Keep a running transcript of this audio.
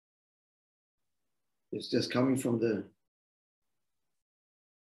It's just coming from the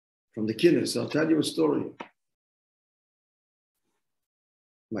kinner. So I'll tell you a story.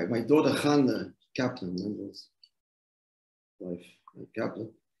 My daughter Chana Kaplan, Mendel's wife, Kaplan,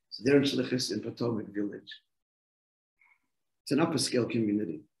 so they're in Shlichus in Potomac Village. It's an upper scale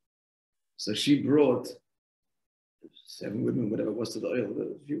community. So she brought 7 women, whatever it was, to the oil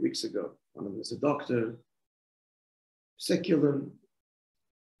a few weeks ago. One of them is a doctor, secular,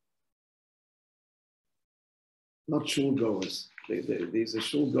 not shul goers. These are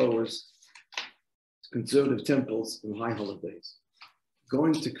shul goers, conservative temples on high holidays.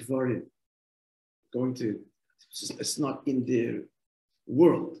 Going to Kvarim, it's not in their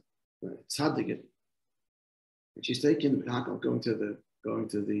world. It's Chassidic. And she's taken going to the.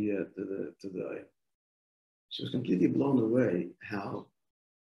 She was completely blown away how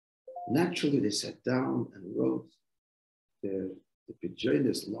naturally they sat down and wrote the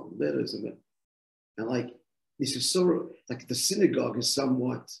pages, long letters, and like this is so like the synagogue is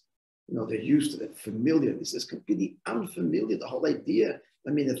somewhat, they're used to it, familiar. This is completely unfamiliar. The whole idea.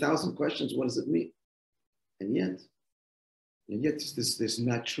 I mean, 1,000 questions. What does it mean? And yet, this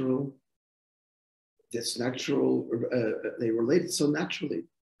natural. They related so naturally.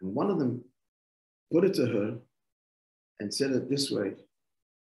 And one of them put it to her and said it this way.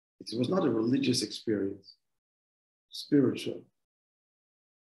 It was not a religious experience, spiritual.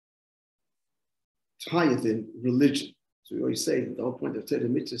 It's higher than religion. So we always say that the whole point of Torah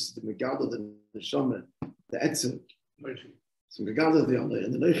mitzvah is the Megala, the Neshama, the Etzem. So Megala,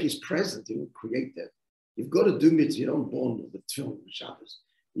 and the Noichi is present. You don't create that. You've got to do mitzvah. You don't born with film Shabbos.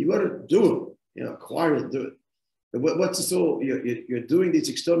 You've got to do it. Acquire it, do it. But what's this all? You're doing this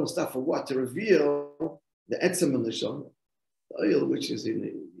external stuff for what? To reveal the etzem and neshama, the oil which is in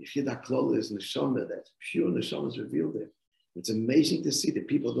the Yechidah Klal is neshama. That pure neshama is revealed there. It's amazing to see that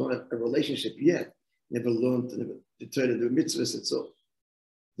people don't have a relationship yet. Never learned, never determined to do mitzvahs. And so,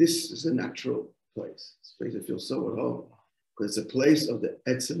 this is a natural place. It's a place that feels so at home because it's a place of the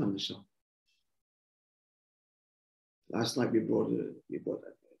etzem and neshama. Last night we brought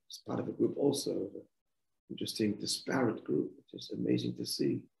that. It's part of a group also. Interesting, disparate group. It's just amazing to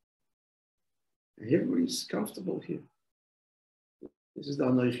see. And everybody's comfortable here. This is the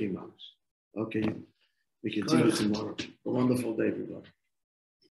Anoichi Mamash. Okay, we continue tomorrow. A wonderful day, everybody.